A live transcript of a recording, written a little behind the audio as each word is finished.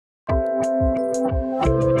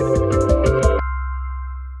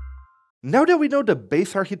Now that we know the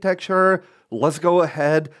base architecture, let's go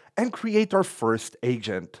ahead and create our first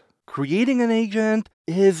agent. Creating an agent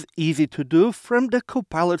is easy to do from the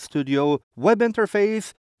Copilot Studio web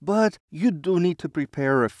interface, but you do need to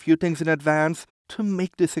prepare a few things in advance to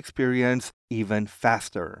make this experience even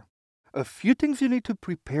faster. A few things you need to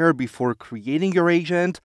prepare before creating your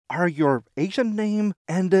agent are your agent name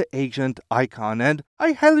and the agent icon, and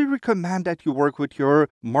I highly recommend that you work with your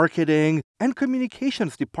marketing and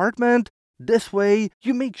communications department. This way,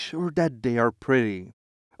 you make sure that they are pretty.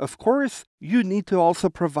 Of course, you need to also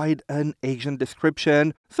provide an agent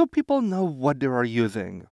description so people know what they are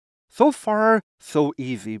using. So far, so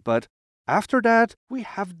easy, but after that, we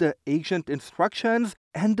have the agent instructions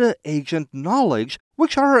and the agent knowledge,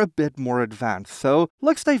 which are a bit more advanced, so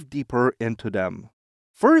let's dive deeper into them.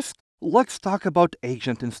 First, let's talk about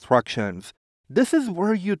agent instructions. This is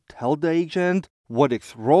where you tell the agent what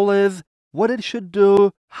its role is, what it should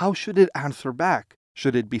do, how should it answer back.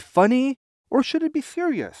 Should it be funny or should it be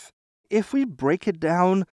serious? If we break it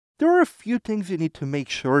down, there are a few things you need to make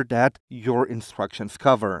sure that your instructions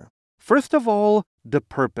cover. First of all, the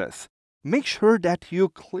purpose. Make sure that you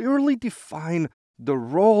clearly define the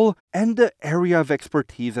role and the area of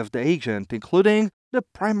expertise of the agent, including the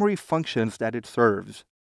primary functions that it serves.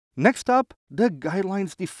 Next up, the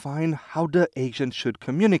guidelines define how the agent should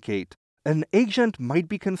communicate. An agent might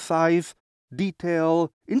be concise,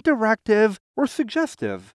 detailed, interactive, or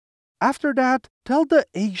suggestive. After that, tell the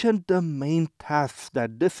agent the main tasks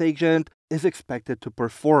that this agent is expected to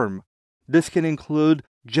perform. This can include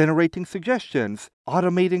generating suggestions,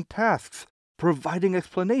 automating tasks, providing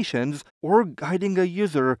explanations, or guiding a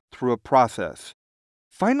user through a process.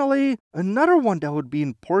 Finally, another one that would be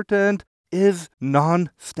important is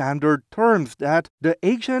non-standard terms that the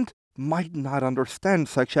agent might not understand,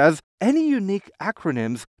 such as any unique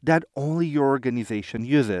acronyms that only your organization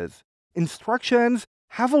uses. Instructions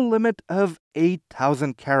have a limit of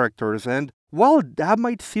 8,000 characters, and while that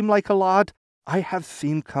might seem like a lot, I have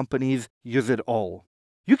seen companies use it all.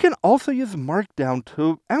 You can also use Markdown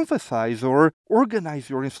to emphasize or organize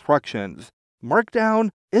your instructions.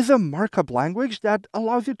 Markdown is a markup language that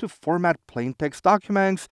allows you to format plain text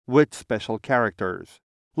documents with special characters.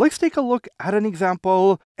 Let's take a look at an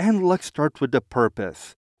example, and let's start with the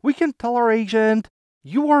purpose. We can tell our agent,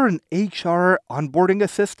 you are an HR onboarding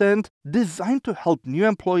assistant designed to help new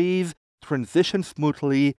employees transition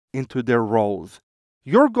smoothly into their roles.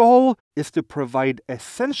 Your goal is to provide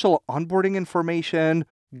essential onboarding information,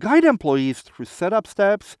 guide employees through setup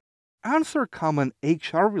steps, answer common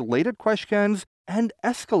HR-related questions, and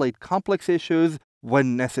escalate complex issues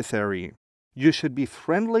when necessary. You should be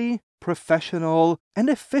friendly, professional, and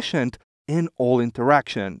efficient in all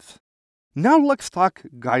interactions. Now let's talk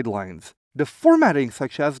guidelines. The formatting,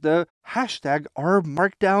 such as the hashtag, are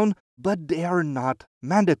Markdown, but they are not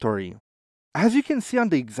mandatory. As you can see on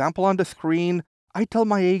the example on the screen, I tell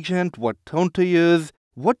my agent what tone to use,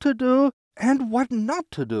 what to do, and what not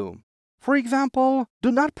to do. For example,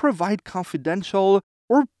 do not provide confidential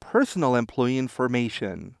or personal employee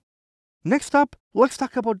information. Next up, let's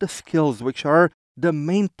talk about the skills, which are the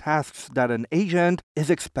main tasks that an agent is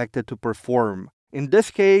expected to perform. In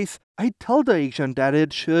this case, I tell the agent that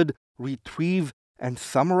it should retrieve and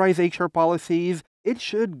summarize HR policies, it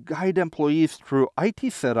should guide employees through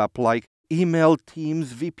IT setup like email,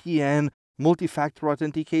 Teams, VPN, multi-factor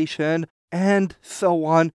authentication, and so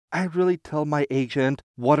on. I really tell my agent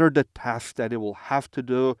what are the tasks that it will have to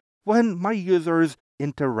do when my users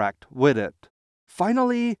interact with it.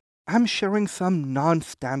 Finally, I'm sharing some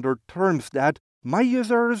non-standard terms that my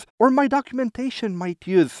users or my documentation might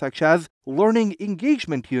use, such as Learning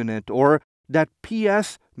Engagement Unit, or that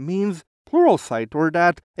PS means Pluralsight, or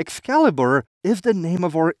that Excalibur is the name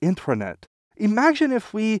of our intranet. Imagine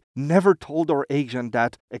if we never told our agent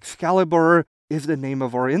that Excalibur is the name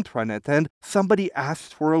of our intranet and somebody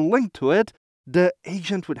asked for a link to it, the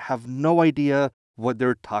agent would have no idea what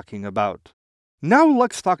they're talking about. Now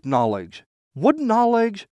let's talk knowledge. What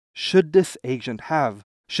knowledge should this agent have?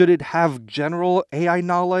 Should it have general AI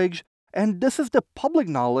knowledge? And this is the public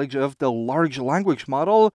knowledge of the large language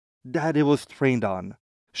model that it was trained on.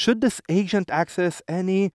 Should this agent access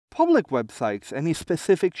any public websites, any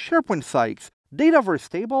specific SharePoint sites, Dataverse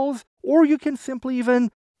tables, or you can simply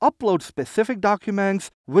even upload specific documents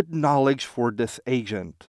with knowledge for this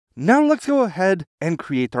agent. Now let's go ahead and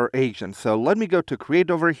create our agent. So let me go to create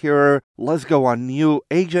over here. Let's go on new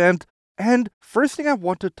agent. And first thing I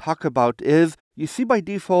want to talk about is, you see by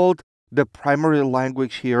default, the primary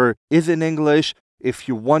language here is in English. If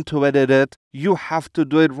you want to edit it, you have to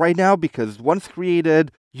do it right now because once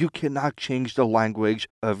created, you cannot change the language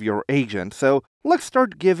of your agent. So let's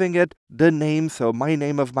start giving it the name. So my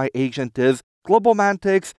name of my agent is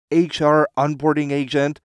Globalmantics HR Onboarding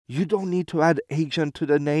Agent. You don't need to add agent to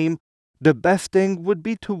the name. The best thing would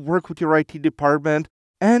be to work with your IT department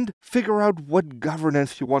and figure out what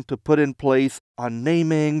governance you want to put in place on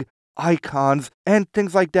naming, icons, and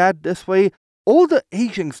things like that. This way, all the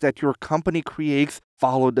agents that your company creates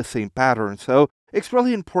follow the same pattern. So it's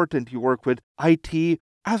really important you work with IT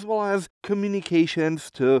as well as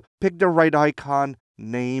communications to pick the right icon,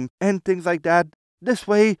 name, and things like that. This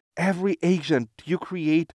way, every agent you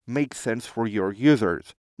create makes sense for your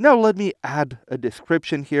users. Now let me add a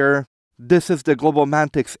description here. This is the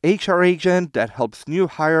Globalmantics HR agent that helps new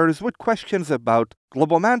hires with questions about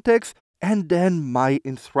Globalmantics, and then my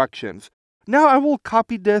instructions. Now I will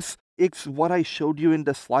copy this. It's what I showed you in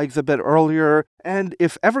the slides a bit earlier, and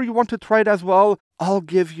if ever you want to try it as well, I'll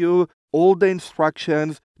give you all the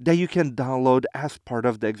instructions that you can download as part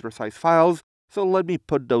of the exercise files. So let me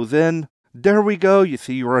put those in. There we go. You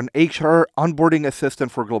see you're an HR onboarding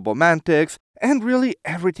assistant for Globalmantics, and really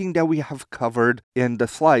everything that we have covered in the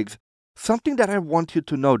slides. Something that I want you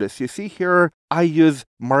to notice, you see here, I use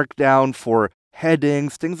Markdown for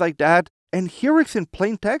headings, things like that, and here it's in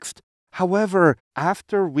plain text. However,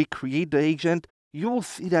 after we create the agent, you will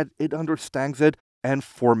see that it understands it and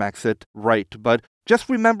formats it right. But just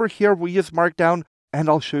remember here, we use Markdown, and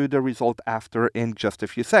I'll show you the result after in just a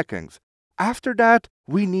few seconds. After that,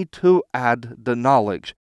 we need to add the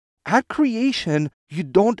knowledge. At creation, you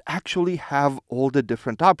don't actually have all the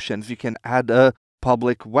different options. You can add a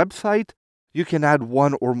public website, you can add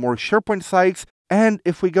one or more SharePoint sites, and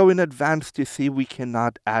if we go in advanced, you see we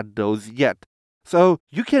cannot add those yet. So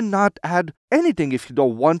you cannot add anything if you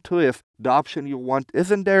don't want to, if the option you want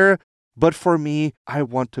isn't there. But for me, I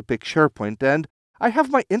want to pick SharePoint, and I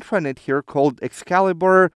have my intranet here called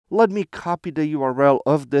Excalibur. Let me copy the URL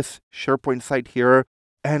of this SharePoint site here,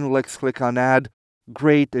 and let's click on add.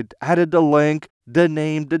 Great, it added the link, the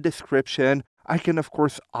name, the description. I can of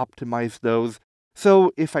course optimize those.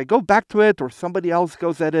 So if I go back to it or somebody else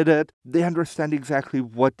goes edit it, they understand exactly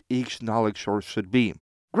what each knowledge source should be.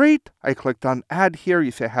 Great, I clicked on add here.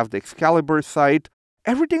 You see I have the Excalibur site.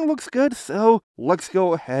 Everything looks good, so let's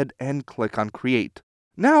go ahead and click on create.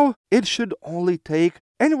 Now, it should only take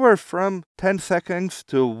anywhere from 10 seconds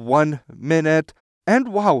to 1 minute. And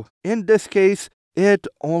wow, in this case, it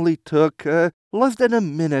only took less than a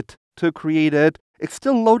minute to create it. It's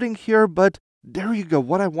still loading here, but there you go.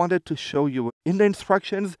 What I wanted to show you in the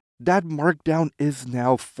instructions, that Markdown is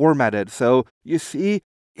now formatted. So you see,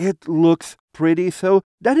 it looks pretty. So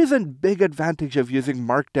that is a big advantage of using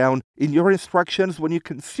Markdown in your instructions. When you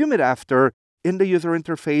consume it after in the user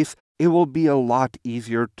interface, it will be a lot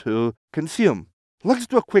easier to consume. Let's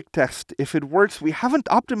do a quick test. If it works, we haven't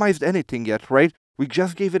optimized anything yet, right? We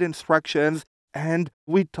just gave it instructions and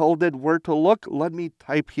we told it where to look. Let me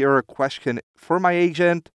type here a question for my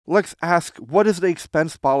agent. Let's ask, what is the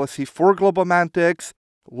expense policy for Globalmantics?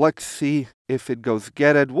 Let's see if it goes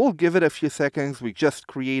get it. We'll give it a few seconds. We just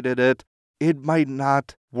created it. It might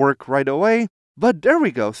not work right away, but there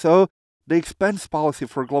we go. So the expense policy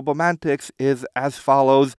for Globalmantics is as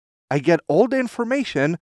follows. I get all the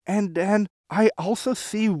information, and then I also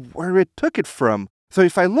see where it took it from. So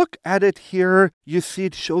if I look at it here, you see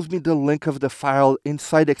it shows me the link of the file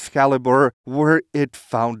inside Excalibur where it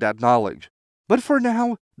found that knowledge. But for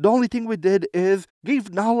now, the only thing we did is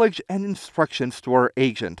give knowledge and instructions to our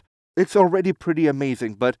agent. It's already pretty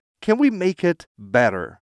amazing, but can we make it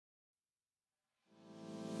better?